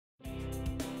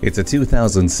It's a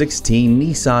 2016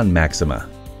 Nissan Maxima.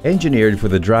 Engineered for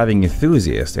the driving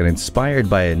enthusiast and inspired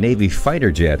by a Navy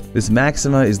fighter jet, this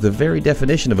Maxima is the very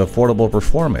definition of affordable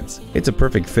performance. It's a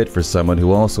perfect fit for someone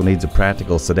who also needs a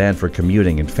practical sedan for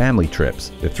commuting and family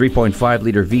trips. The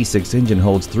 3.5-liter V6 engine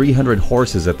holds 300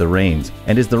 horses at the reins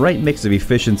and is the right mix of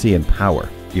efficiency and power.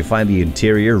 You find the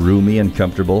interior roomy and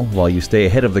comfortable while you stay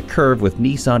ahead of the curve with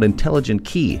Nissan Intelligent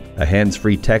Key, a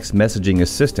hands-free text messaging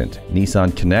assistant,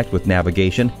 Nissan Connect with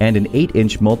navigation, and an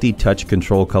 8-inch multi-touch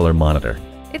control color monitor.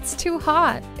 It's too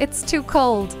hot, it's too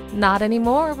cold. Not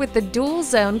anymore with the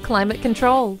dual-zone climate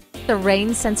control. The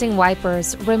rain-sensing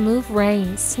wipers remove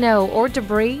rain, snow, or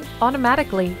debris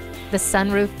automatically. The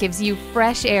sunroof gives you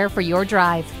fresh air for your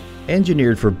drive.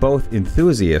 Engineered for both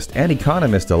enthusiast and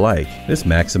economist alike, this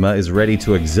Maxima is ready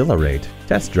to exhilarate.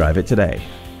 Test drive it today.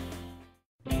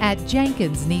 At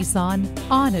Jenkins Nissan,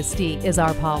 honesty is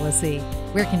our policy.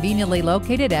 We're conveniently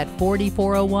located at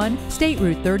 4401 State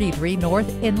Route 33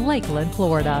 North in Lakeland,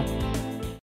 Florida.